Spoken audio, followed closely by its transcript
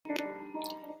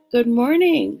Good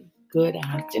morning, good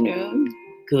afternoon,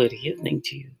 good evening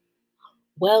to you.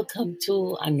 Welcome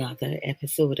to another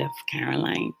episode of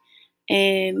Caroline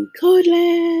and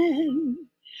Codeland.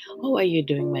 How are you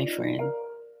doing, my friend?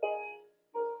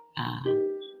 Uh,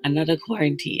 Another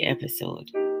quarantine episode.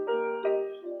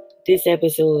 This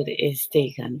episode is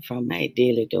taken from my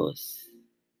Daily Dose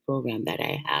program that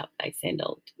I send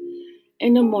out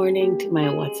in the morning to my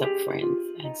WhatsApp friends.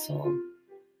 And so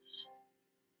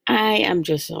I am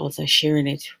just also sharing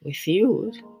it with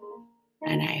you,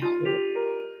 and I hope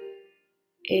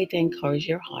it encourages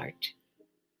your heart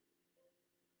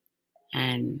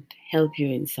and help you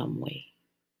in some way.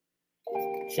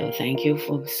 So thank you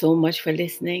for so much for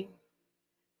listening.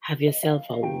 Have yourself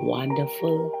a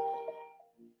wonderful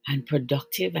and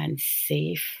productive and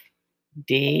safe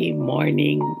day,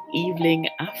 morning, evening,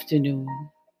 afternoon.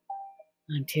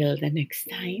 Until the next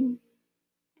time,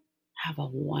 have a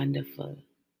wonderful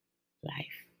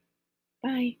life.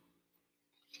 Bye.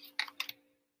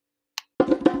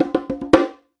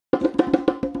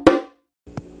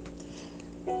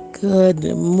 Good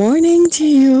morning to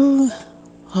you.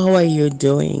 How are you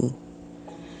doing?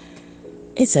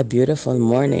 It's a beautiful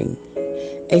morning.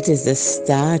 It is the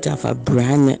start of a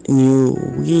brand new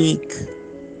week.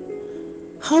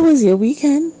 How was your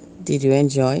weekend? Did you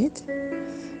enjoy it?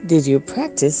 Did you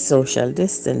practice social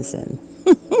distancing?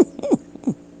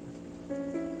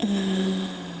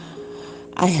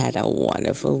 I had a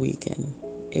wonderful weekend.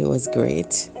 It was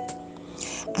great.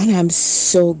 And I'm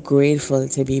so grateful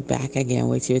to be back again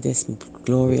with you this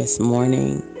glorious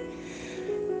morning,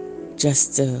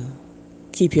 just to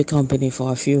keep you company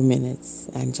for a few minutes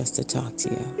and just to talk to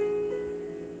you.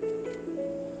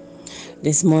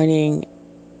 This morning,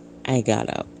 I got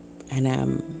up and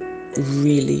I'm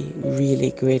really, really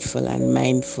grateful and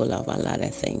mindful of a lot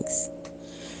of things,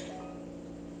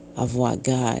 of what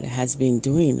God has been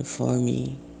doing for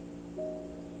me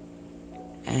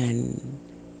and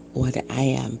what I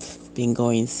am been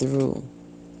going through,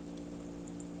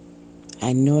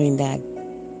 and knowing that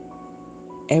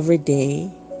every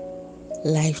day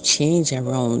life change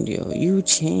around you. You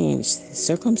change,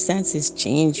 circumstances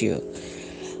change you,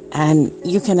 and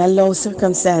you can allow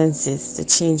circumstances to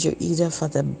change you either for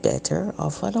the better or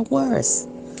for the worse,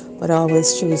 but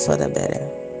always choose for the better,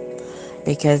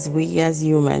 because we as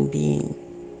human beings,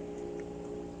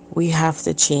 we have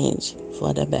to change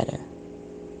for the better,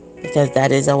 because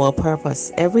that is our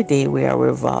purpose. Every day we are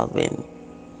evolving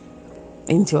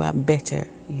into a better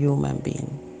human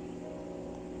being.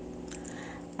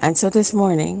 And so this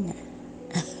morning,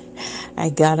 I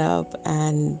got up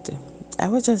and I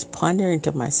was just pondering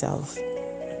to myself,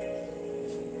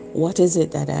 what is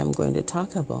it that I'm going to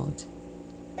talk about?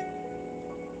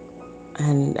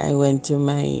 And I went to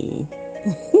my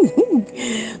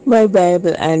my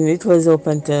Bible, and it was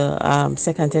open to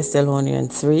 2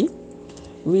 Thessalonians 3,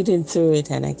 reading through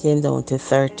it, and I came down to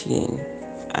 13.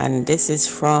 And this is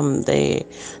from the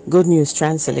Good News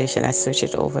Translation. I switched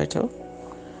it over to.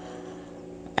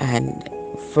 And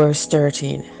verse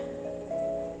 13.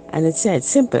 And it said,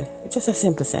 simple, just a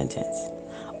simple sentence.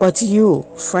 But you,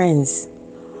 friends,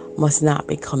 must not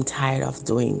become tired of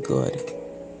doing good.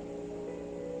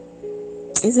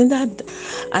 Isn't that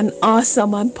an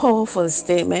awesome and powerful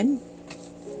statement?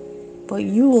 But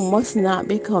you must not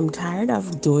become tired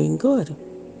of doing good.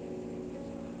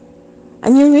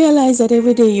 And you realize that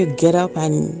every day you get up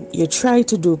and you try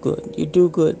to do good. You do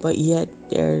good, but yet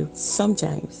there are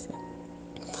sometimes,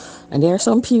 and there are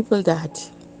some people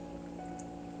that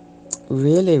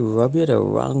really rub you the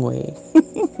wrong way.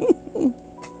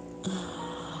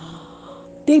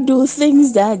 They do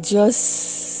things that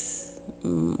just,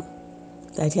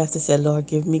 that you have to say, Lord,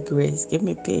 give me grace, give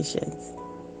me patience.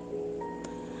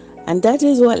 And that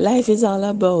is what life is all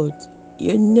about.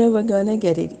 You're never going to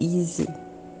get it easy.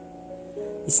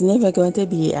 It's never going to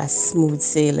be a smooth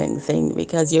sailing thing,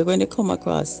 because you're going to come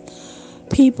across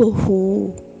people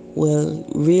who will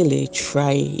really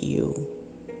try you.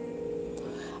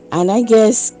 And I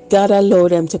guess God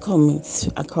allowed them to come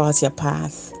across your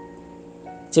path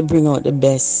to bring out the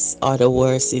best or the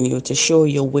worst in you, to show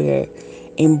you where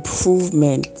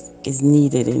improvement is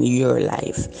needed in your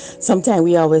life. Sometimes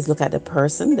we always look at the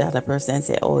other person, and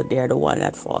say, oh, they're the one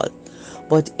at fault.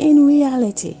 But in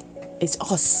reality, it's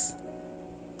us.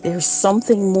 There's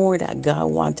something more that God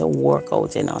wants to work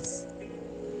out in us.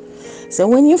 So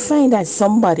when you find that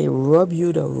somebody rub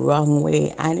you the wrong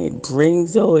way and it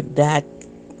brings out that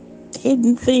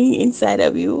hidden thing inside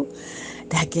of you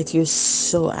that gets you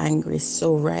so angry,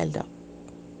 so riled up,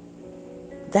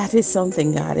 that is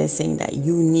something God is saying that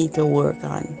you need to work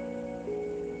on.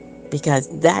 because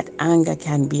that anger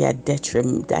can be a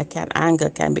detriment. Anger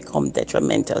can become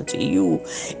detrimental to you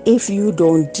if you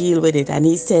don't deal with it, and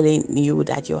he's telling you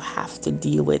that you have to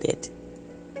deal with it.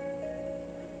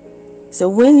 So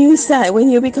when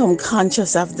you become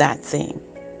conscious of that thing,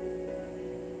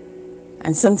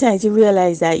 and sometimes you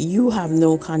realize that you have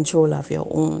no control of your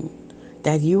own,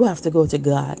 that you have to go to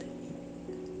God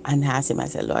and ask him, I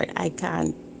say, Lord, I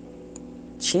can't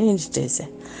change this,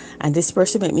 and this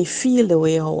person make me feel the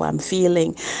way how I'm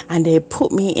feeling, and they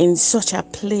put me in such a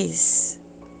place,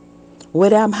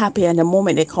 whether I'm happy, and the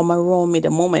moment they come around me,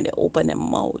 the moment they open their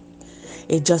mouth,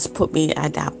 it just put me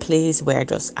at that place where I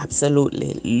just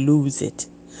absolutely lose it.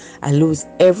 I lose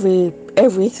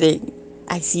everything.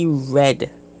 I see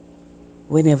red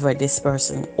whenever this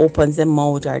person opens their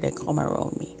mouth or they come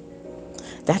around me.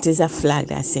 That is a flag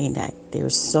that's saying that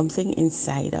there's something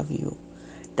inside of you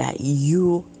that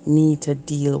you need to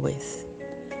deal with.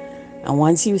 And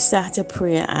once you start to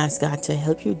pray and ask God to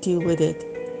help you deal with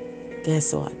it,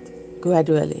 guess what?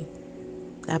 Gradually,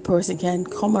 that person can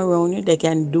come around you. They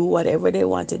can do whatever they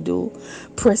want to do,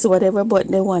 press whatever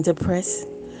button they want to press.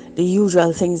 The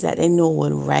usual things that they know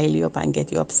will rile you up and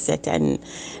get you upset and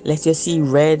let you see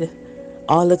red.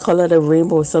 All the color of the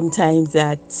rainbow, sometimes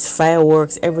that's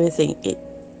fireworks, everything.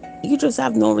 You just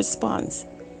have no response.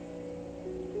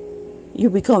 You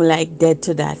become like dead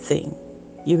to that thing.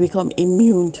 You become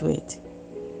immune to it.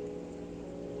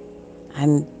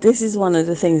 And this is one of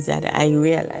the things that I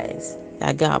realize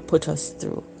that God put us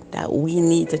through, that we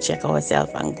need to check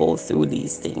ourselves and go through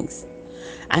these things.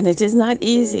 And it is not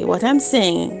easy. What I'm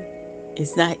saying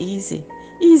is not easy.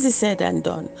 Easy said and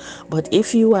done. But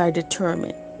if you are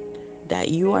determined that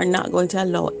you are not going to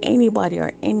allow anybody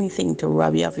or anything to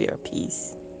rob you of your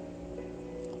peace,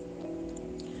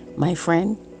 my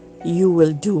friend, you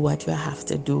will do what you have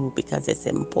to do because it's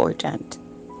important.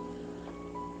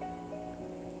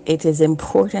 It is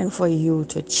important for you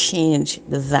to change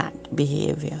that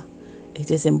behavior.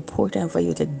 It is important for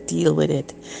you to deal with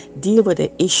it. Deal with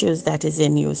the issues that is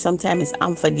in you. Sometimes it's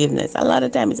unforgiveness. A lot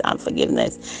of times it's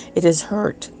unforgiveness. It is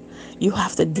hurt. You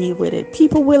have to deal with it.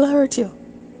 People will hurt you.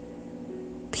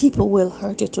 People will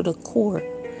hurt you to the core.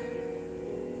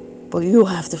 But you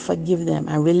have to forgive them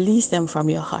and release them from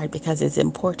your heart because it's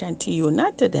important to you,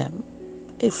 not to them.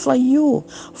 It's for you,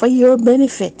 for your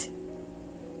benefit.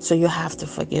 So you have to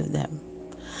forgive them.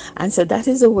 And so that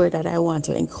is a word that I want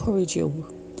to encourage you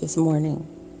this morning.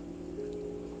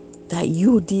 That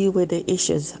you deal with the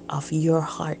issues of your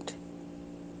heart.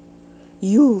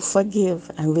 You forgive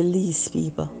and release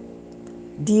people.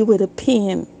 Deal with the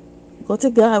pain. Go to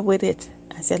God with it.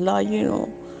 I said, Lord,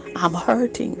 I'm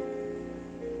hurting.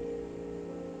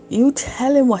 You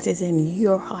tell him what is in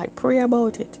your heart. Pray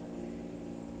about it.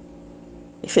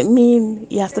 If it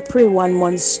means you have to pray 1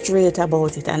 month straight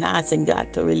about it and asking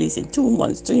God to release it 2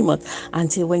 months, 3 months,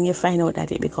 until when you find out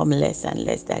that it becomes less and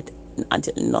less,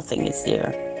 until nothing is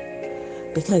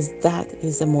there. Because that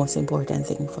is the most important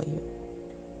thing for you.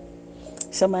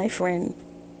 So my friend,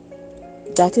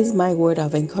 that is my word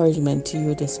of encouragement to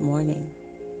you this morning.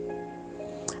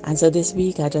 And so this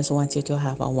week, I just want you to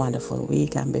have a wonderful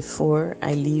week. And before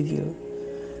I leave you,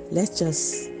 let's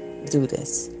just do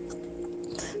this.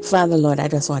 Father, Lord, I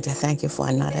just want to thank you for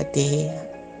another day,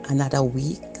 another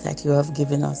week that you have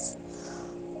given us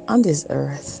on this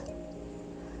earth,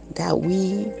 that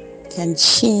we can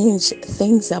change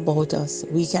things about us.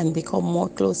 We can become more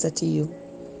closer to you.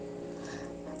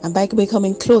 And by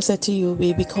becoming closer to you,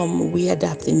 we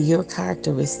adapt in your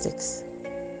characteristics.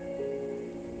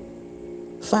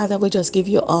 Father, we just give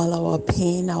you all our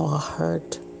pain, our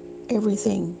hurt,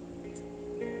 everything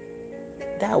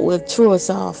that will throw us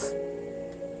off.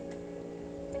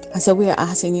 And so we are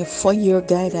asking you for your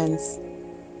guidance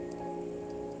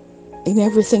in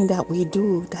everything that we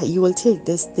do, that you will take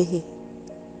this day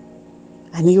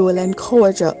and you will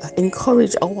encourage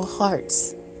our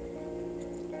hearts,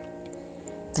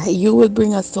 that you will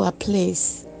bring us to a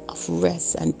place of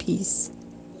rest and peace,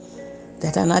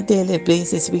 that on a daily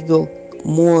basis we go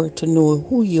more to know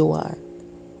who you are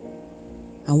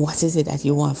and what is it that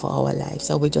you want for our lives.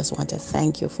 So we just want to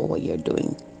thank you for what you're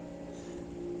doing.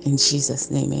 In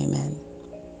Jesus' name, amen.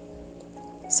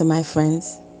 So my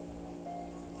friends,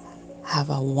 have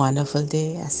a wonderful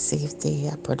day, a safe day,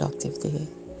 a productive day.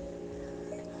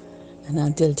 And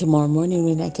until tomorrow morning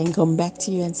when I can come back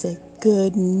to you and say,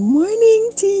 good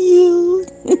morning to you.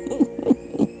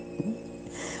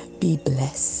 Be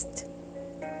blessed.